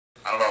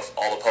I don't know if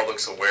all the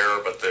public's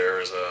aware, but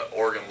there's a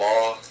Oregon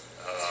law,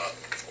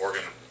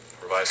 Oregon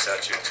Revised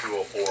Statute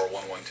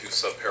 204-112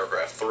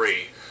 subparagraph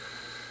 3,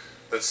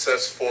 that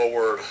sets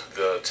forward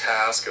the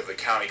task of the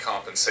County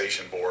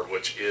Compensation Board,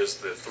 which is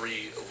the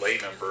 3 lay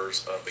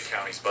members of the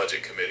county's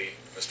budget committee,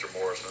 Mr.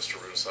 Morris, Mr.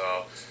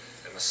 Russo,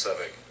 and Ms.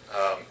 Sevick.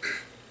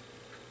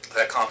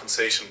 That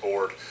compensation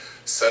board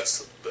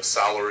sets the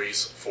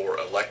salaries for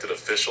elected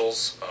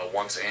officials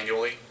once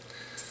annually.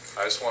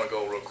 I just want to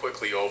go real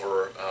quickly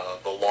over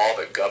the law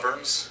that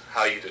governs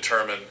how you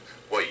determine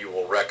what you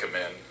will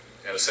recommend.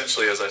 And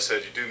essentially, as I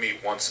said, you do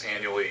meet once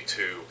annually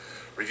to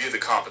review the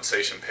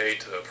compensation paid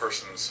to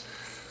persons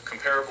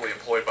comparably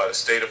employed by the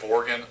state of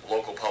Oregon,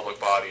 local public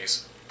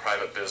bodies,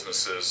 private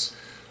businesses,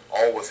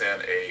 all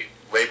within a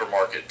labor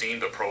market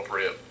deemed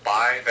appropriate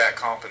by that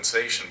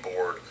compensation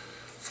board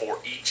for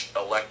each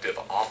elective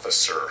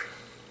officer.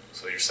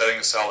 So you're setting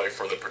the salary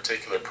for the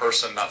particular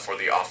person, not for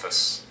the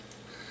office.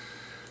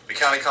 The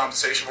County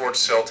Compensation Board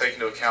shall take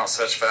into account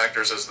such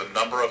factors as the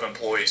number of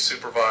employees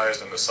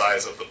supervised and the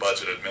size of the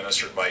budget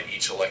administered by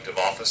each elective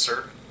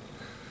officer,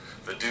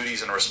 the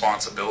duties and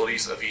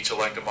responsibilities of each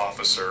elective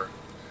officer,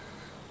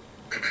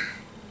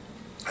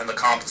 and the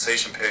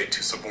compensation paid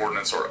to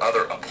subordinates or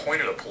other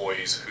appointed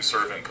employees who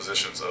serve in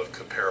positions of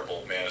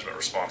comparable management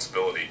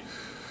responsibility.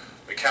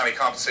 The County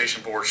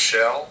Compensation Board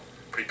shall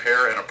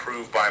prepare and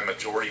approve by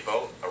majority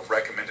vote a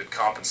recommended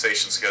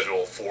compensation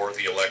schedule for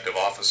the elective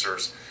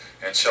officers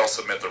and shall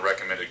submit the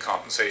recommended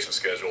compensation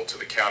schedule to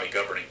the county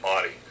governing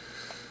body.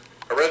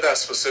 I read that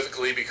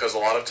specifically because a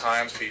lot of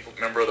times people,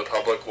 member of the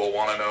public, will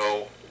want to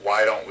know,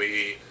 why don't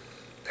we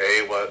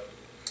pay what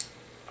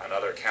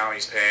another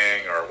county's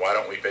paying, or why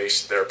don't we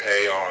base their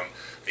pay on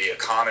the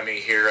economy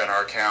here in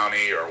our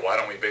county, or why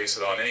don't we base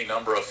it on any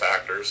number of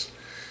factors?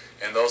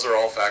 And those are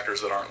all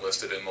factors that aren't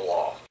listed in the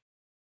law.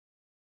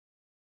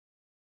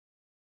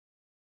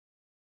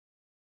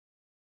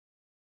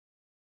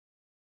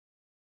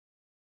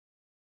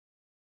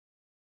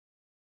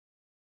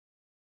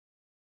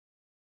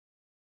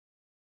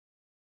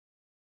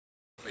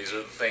 These are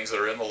the things that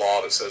are in the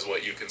law that says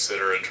what you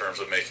consider in terms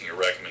of making a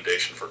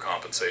recommendation for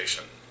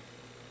compensation.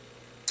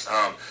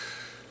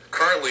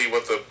 Currently,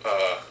 what the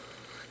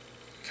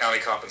County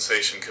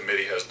Compensation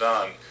Committee has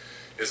done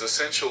is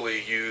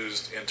essentially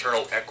used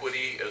internal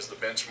equity as the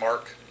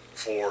benchmark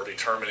for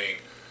determining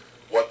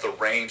what the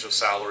range of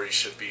salaries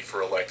should be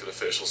for elected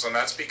officials. And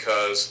that's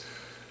because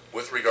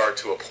with regard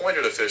to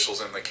appointed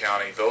officials in the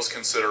county, those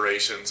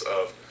considerations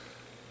of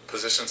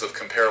positions of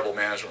comparable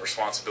management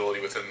responsibility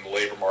within the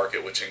labor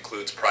market, which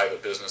includes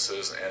private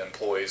businesses and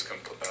employees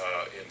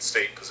in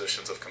state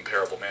positions of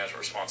comparable management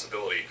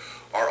responsibility,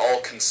 are all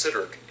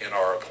considered in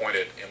our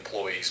appointed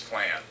employees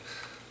plan.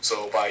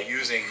 So by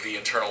using the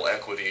internal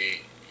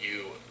equity,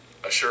 you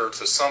assure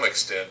to some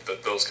extent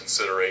that those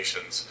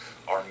considerations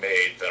are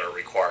made that are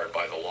required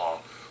by the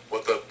law.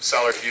 What the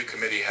Salary Review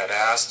Committee had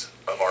asked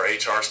of our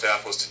HR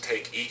staff was to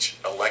take each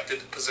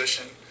elected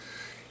position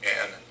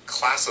and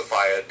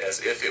classify it as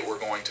if it were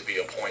going to be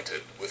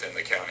appointed within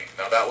the county.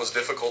 Now that was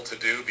difficult to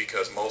do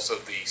because most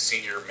of the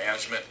senior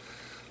management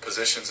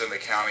positions in the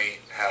county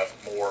have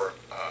more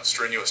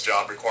strenuous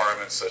job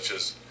requirements, such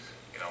as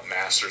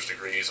master's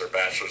degrees or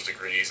bachelor's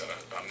degrees and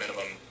a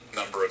minimum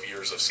number of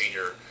years of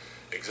senior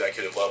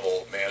executive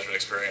level management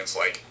experience,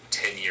 like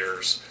 10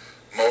 years.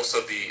 Most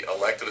of the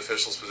elected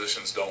officials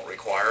positions don't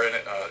require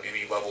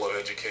any level of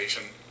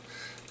education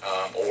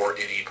or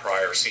any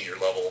prior senior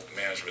level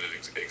management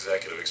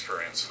executive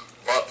experience.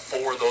 But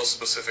for those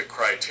specific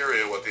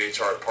criteria, what the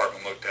HR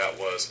department looked at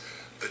was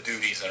the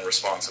duties and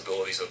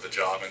responsibilities of the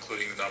job,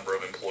 including the number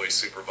of employees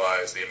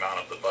supervised, the amount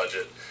of the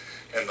budget,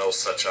 and those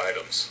such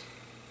items.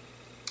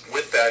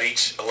 With that,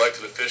 each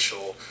elected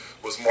official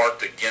was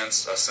marked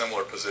against a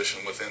similar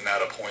position within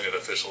that appointed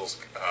official's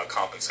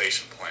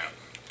compensation plan.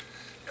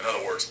 In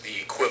other words,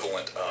 the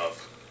equivalent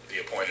of the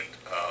appointed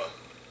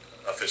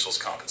official's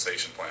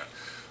compensation plan.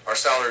 Our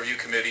Salary Review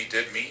Committee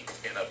did meet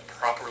in a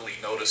properly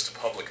noticed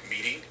public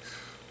meeting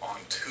on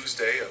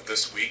Tuesday of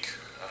this week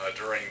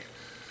during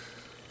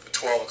the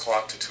 12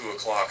 o'clock to 2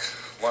 o'clock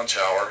lunch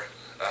hour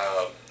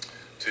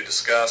to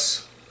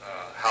discuss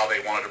how they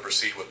wanted to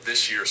proceed with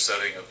this year's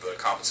setting of the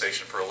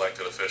compensation for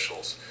elected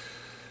officials.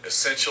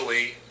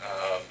 Essentially,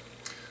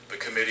 the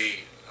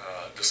committee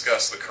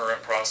discussed the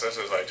current process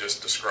as I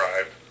just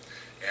described,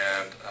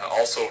 and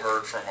also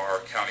heard from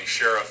our county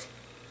sheriff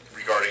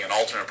regarding an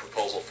alternate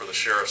proposal for the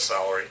sheriff's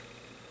salary.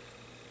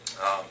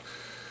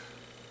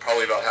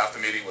 Probably about half the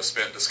meeting was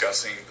spent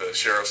discussing the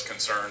sheriff's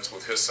concerns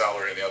with his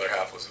salary, and the other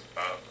half of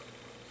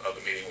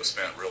the meeting was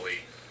spent really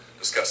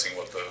discussing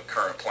what the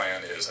current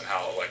plan is and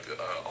how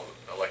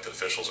elected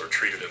officials are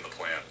treated in the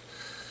plan.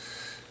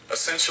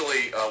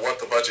 Essentially, what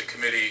the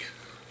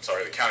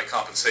the County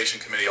Compensation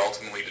Committee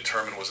ultimately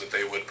determined was that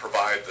they would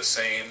provide the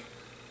same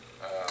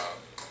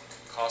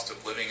cost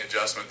of living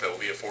adjustment that will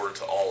be afforded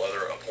to all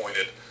other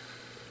appointed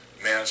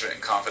management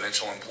and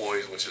confidential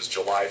employees, which is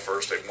July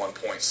 1st, a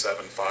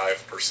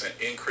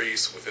 1.75%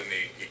 increase within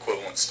the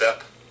equivalent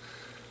step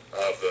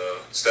of the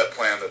step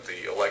plan that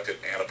the elected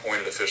and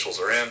appointed officials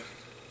are in.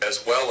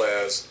 as well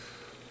as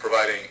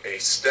providing a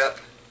step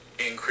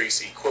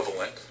increase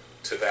equivalent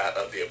to that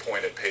of the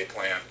appointed pay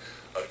plan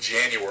of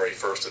January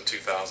 1st of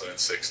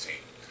 2016.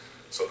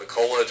 So the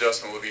COLA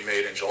adjustment would be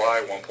made in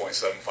July,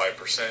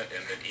 1.75%,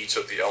 and then each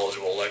of the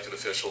eligible elected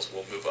officials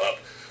will move up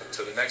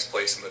to the next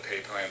place in the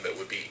pay plan that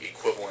would be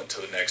equivalent to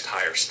the next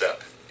higher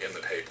step in the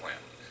pay plan.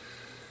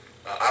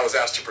 I was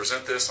asked to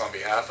present this on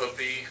behalf of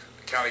the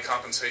County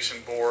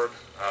Compensation Board,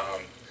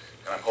 and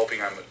I'm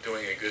hoping I'm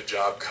doing a good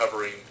job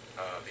covering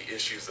the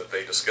issues that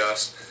they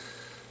discussed.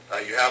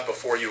 You have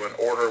before you an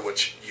order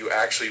which you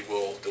actually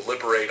will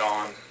deliberate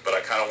on, but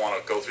I kind of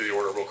want to go through the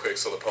order real quick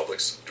so the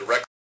public's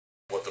directly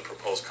what the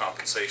proposed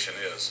compensation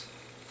is.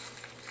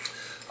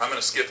 I'm going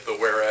to skip the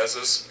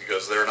whereases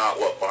because they're not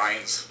what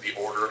binds the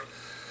order.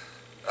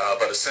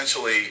 But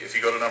essentially, if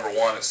you go to number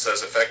 1, it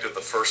says effective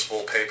the first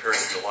full pay period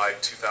of July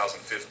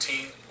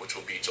 2015, which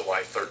will be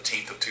July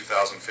 13th of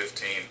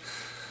 2015.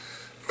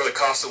 For the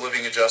cost of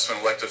living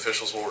adjustment, elected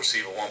officials will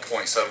receive a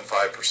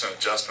 1.75%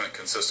 adjustment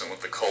consistent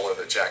with the COLA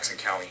that Jackson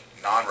County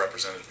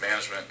non-represented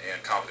management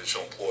and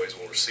confidential employees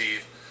will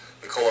receive.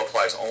 The COLA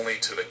applies only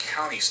to the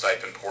county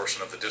stipend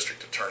portion of the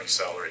district attorney's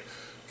salary.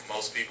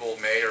 Most people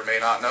may or may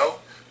not know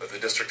that the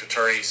district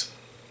attorney,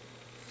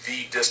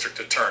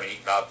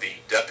 not the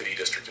deputy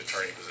district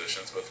attorney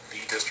positions, but the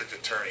district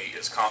attorney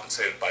is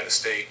compensated by the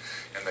state,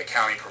 and the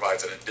county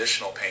provides an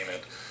additional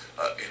payment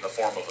in the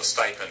form of a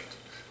stipend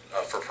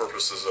for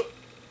purposes of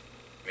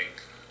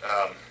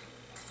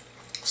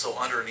so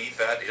underneath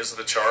that is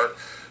the chart.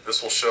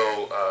 This will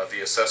show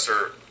the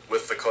assessor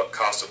with the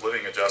cost of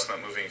living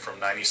adjustment moving from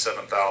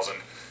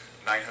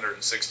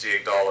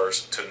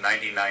 $97,968 to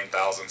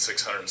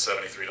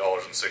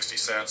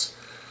 $99,673.60.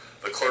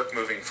 The clerk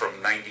moving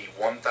from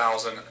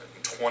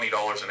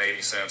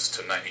 $91,020.80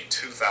 to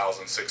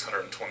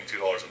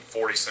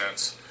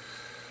 $92,622.40.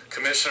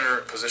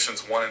 Commissioner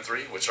positions 1 and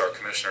 3, which are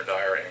Commissioner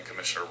Dyer and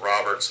Commissioner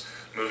Roberts,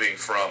 moving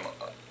from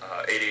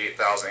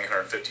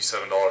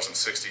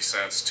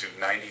 $88,857.60 to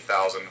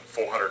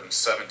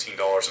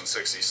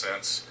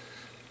 $90,417.60.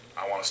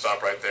 I want to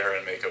stop right there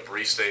and make a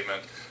brief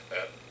statement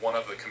that one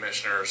of the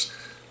commissioners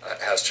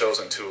has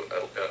chosen to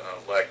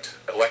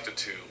elected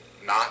to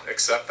not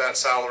accept that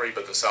salary,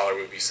 but the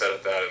salary would be set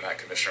at that, and that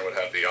commissioner would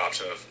have the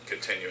option of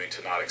continuing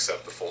to not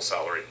accept the full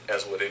salary,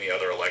 as would any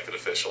other elected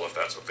official if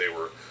that's what they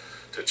were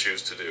to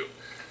choose to do.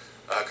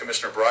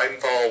 Commissioner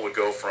Bridenthal would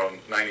go from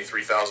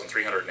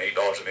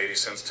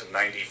 $93,308.80 to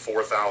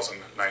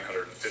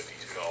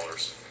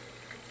 $94,952.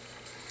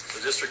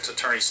 The district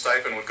attorney's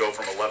stipend would go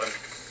from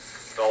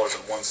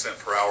 $11.01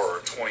 per hour,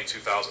 or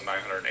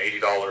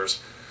 $22,980,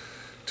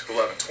 to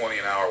 $11.20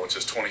 an hour, which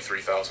is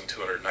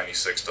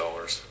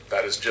 $23,296.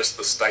 That is just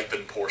the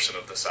stipend portion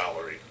of the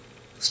salary.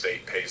 The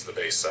state pays the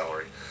base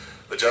salary.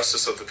 The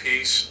justice of the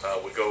peace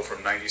would go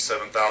from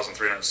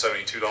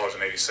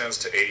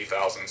 $97,372.80 to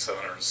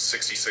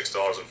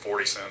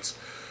 $80,766.40.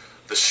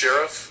 The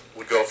sheriff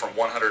would go from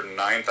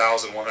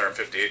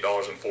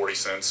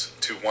 $109,158.40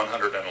 to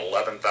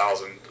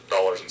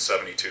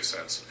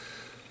 $111,000.72.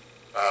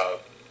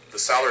 The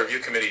Salary Review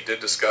Committee did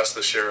discuss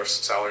the sheriff's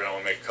salary, and I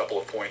want to make a couple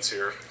of points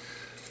here.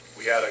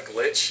 We had a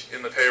glitch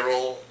in the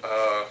payroll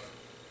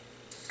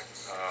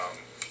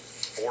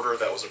order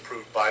that was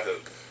approved by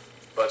the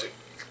Budget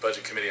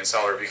Committee and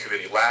Salary Review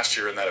Committee last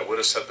year, in that it would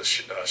have set the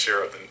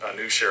a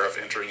new sheriff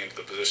entering into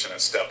the position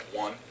at step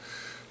 1.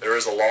 There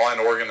is a law in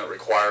Oregon that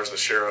requires the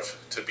sheriff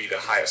to be the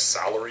highest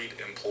salaried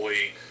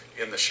employee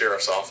in the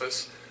sheriff's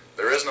office.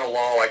 There is no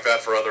law like that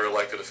for other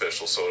elected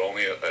officials, so it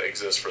only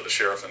exists for the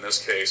sheriff in this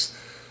case.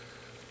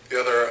 The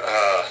other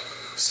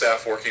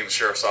staff working in the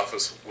sheriff's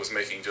office was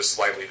making just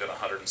slightly than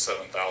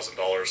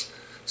 $107,000.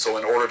 So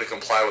in order to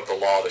comply with the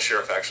law, the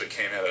sheriff actually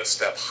came in at a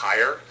step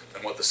higher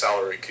than what the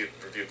Salary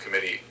Review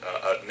Committee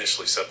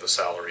initially set the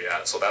salary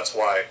at. So that's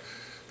why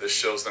this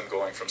shows them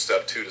going from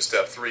step 2 to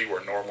step 3,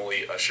 where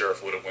normally a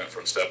sheriff would have went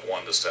from step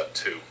 1 to step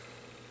 2.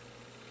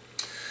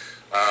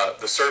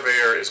 The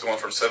surveyor is going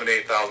from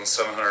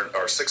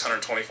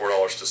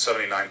 $78,624 to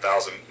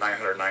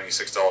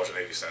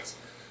 $79,996.80.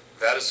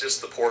 That is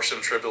just the portion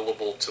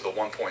attributable to the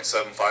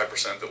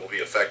 1.75% that will be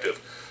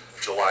effective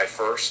July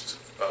 1st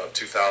of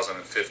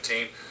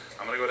 2015.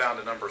 I'm going to go down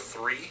to number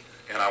 3,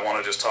 and I want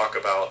to just talk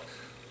about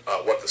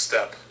what the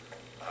step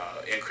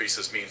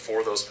increases mean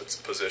for those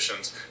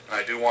positions. And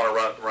I do want to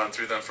run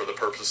through them for the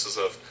purposes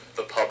of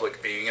the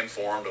public being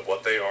informed of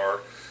what they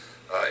are,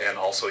 and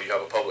also you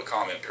have a public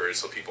comment period,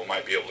 so people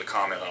might be able to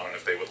comment on it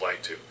if they would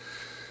like to.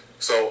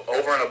 So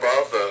over and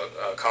above the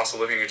cost of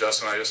living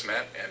adjustment I just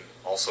met, and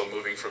also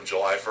moving from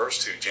July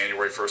 1st to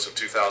January 1st of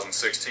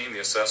 2016, the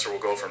assessor will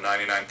go from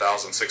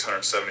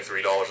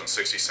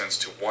 $99,673.60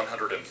 to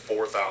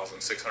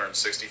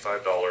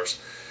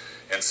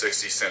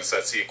 $104,665.60.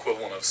 That's the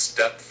equivalent of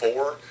step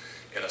 4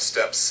 in a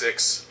step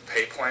 6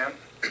 pay plan.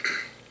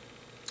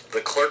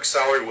 The clerk's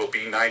salary will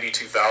be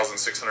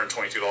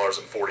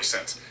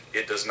 $92,622.40.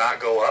 It does not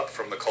go up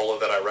from the COLA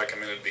that I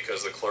recommended,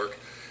 because the clerk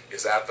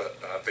is at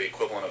the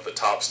equivalent of the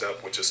top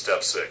step, which is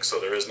step 6. So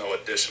there is no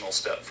additional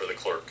step for the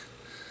clerk.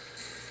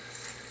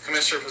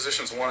 Commissioner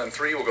positions 1 and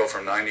 3 will go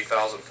from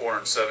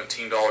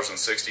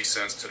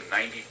 $90,417.60 to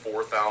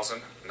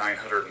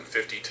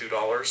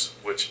 $94,952,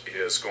 which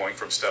is going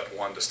from step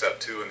 1 to step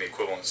 2 in the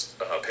equivalent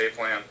pay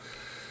plan.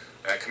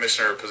 And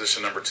Commissioner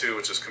position number 2,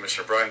 which is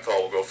Commissioner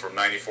Brienthal, will go from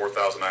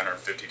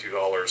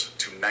 $94,952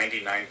 to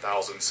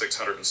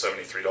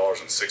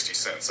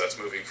 $99,673.60. That's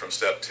moving from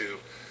step 2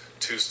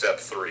 to step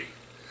 3.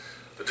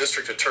 The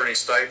district attorney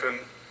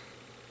stipend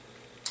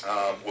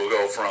will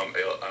go from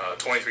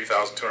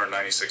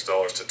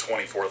 $23,296 to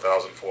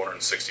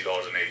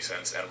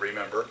 $24,460.80. And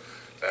remember,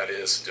 that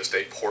is just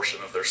a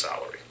portion of their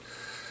salary.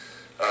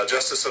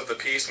 Justice of the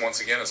Peace,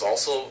 once again, is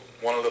also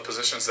one of the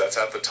positions that's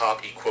at the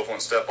top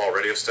equivalent step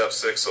already of step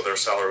 6, so their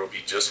salary will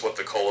be just what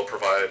the COLA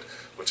provided,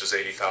 which is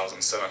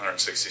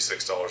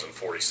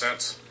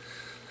 $80,766.40.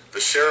 The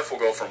sheriff will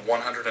go from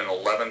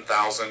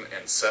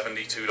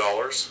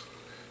 $111,072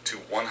 to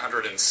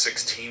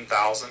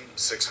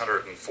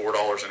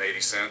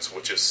 $116,604.80,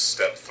 which is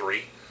step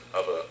 3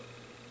 of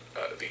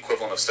the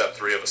equivalent of step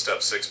 3 of a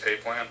step 6 pay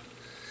plan.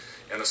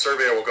 And the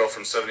surveyor will go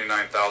from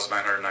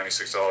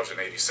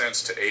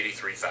 $79,996.80 to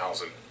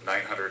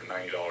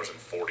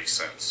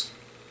 $83,990.40.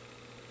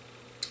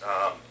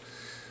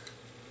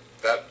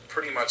 That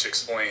pretty much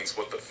explains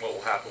what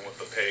will happen with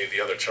the pay. The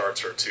other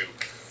charts are to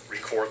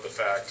record the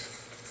fact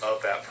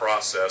of that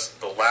process.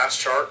 The last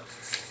chart,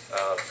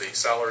 the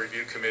Salary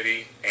Review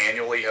Committee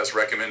annually has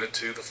recommended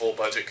to the full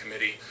Budget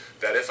Committee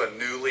that if a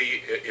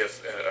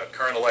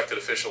current elected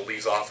official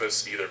leaves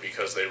office, either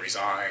because they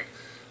resign,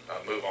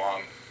 move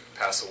on,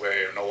 pass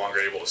away, or no longer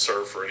able to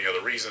serve for any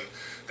other reason,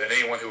 then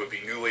anyone who would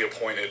be newly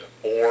appointed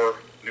or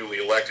newly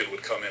elected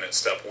would come in at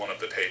step 1 of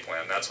the pay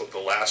plan. That's what the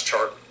last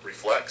chart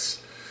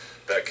reflects,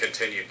 that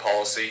continued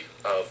policy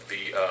of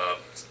the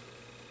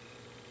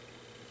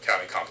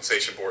County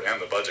Compensation Board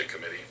and the Budget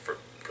Committee for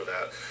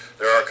that.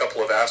 There are a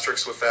couple of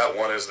asterisks with that.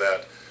 One is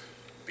that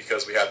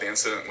because we had the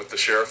incident with the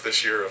sheriff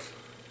this year of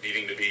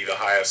needing to be the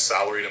highest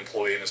salaried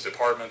employee in his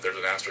department, there's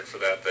an asterisk for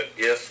that, that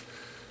if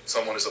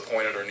someone is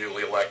appointed or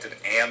newly elected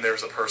and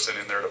there's a person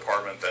in their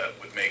department that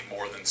would make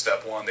more than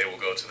step 1, they will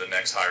go to the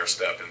next higher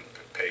step in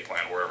pay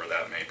plan, wherever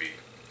that may be.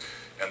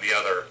 And the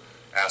other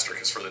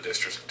asterisk is for the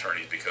district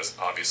attorneys, because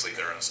obviously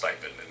they're in a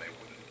stipend and they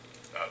wouldn't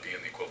be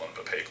in the equivalent of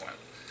a pay plan.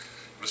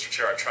 Mr.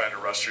 Chair, I tried to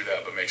rush through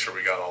that, but make sure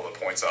we got all the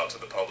points out to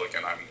the public,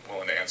 and I'm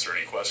willing to answer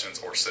any questions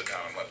or sit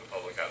down and let the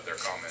public have their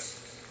comment.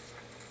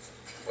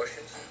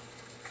 Questions?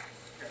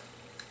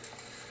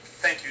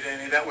 Thank you,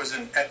 Danny. That was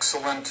an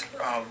excellent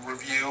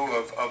review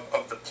of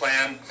the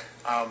plan.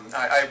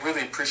 I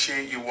really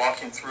appreciate you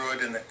walking through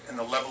it in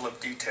the level of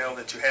detail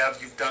that you have.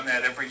 You've done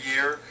that every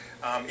year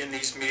in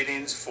these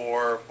meetings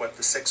for,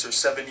 the 6 or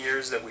 7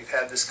 years that we've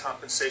had this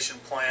compensation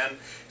plan.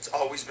 It's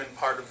always been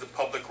part of the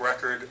public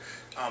record.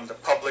 The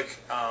public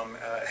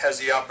has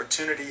the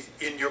opportunity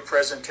in your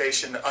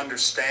presentation to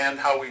understand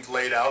how we've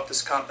laid out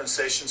this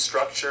compensation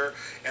structure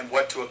and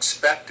what to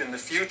expect in the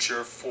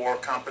future for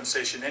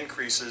compensation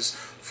increases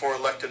for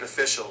elected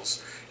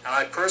officials. And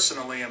I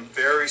personally am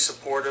very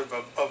supportive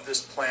of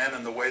this plan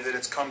and the way that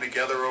it's come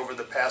together over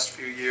the past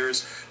few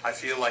years. I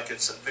feel like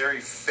it's a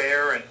very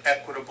fair and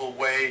equitable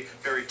way,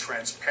 very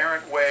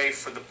transparent way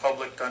for the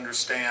public to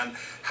understand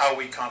how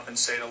we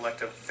compensate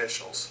elected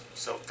officials.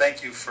 So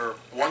thank you for,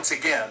 once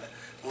again,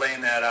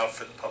 laying that out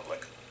for the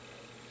public.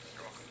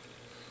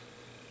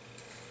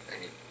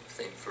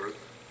 Anything further?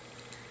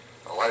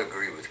 Well, I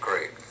agree with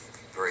Craig,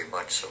 very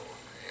much so.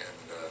 And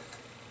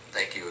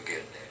thank you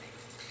again, Danny.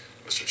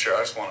 Mr. Chair, I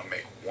just want to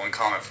make one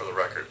comment for the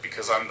record.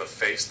 Because I'm the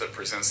face that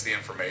presents the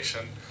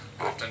information,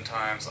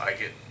 oftentimes I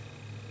get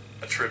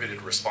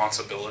attributed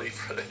responsibility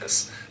for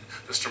this.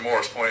 Mr.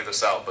 Morris pointed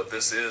this out, but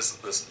this is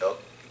this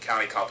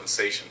County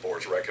Compensation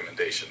Board's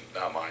recommendation,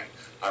 not mine.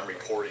 I'm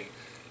reporting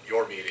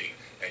your meeting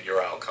and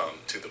your outcome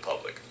to the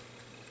public.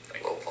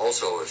 Thank you. Well,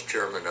 also as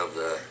chairman of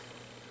the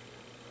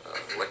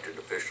Elected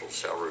Officials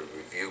Salary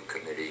Review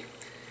Committee,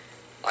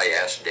 I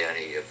asked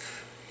Danny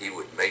if he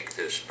would make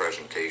this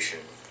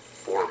presentation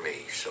for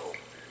me, so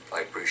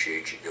I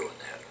appreciate you doing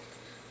that.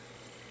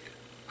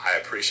 I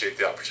appreciate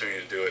the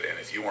opportunity to do it, and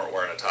if you weren't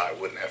wearing a tie, I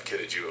wouldn't have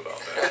kidded you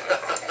about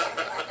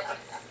that.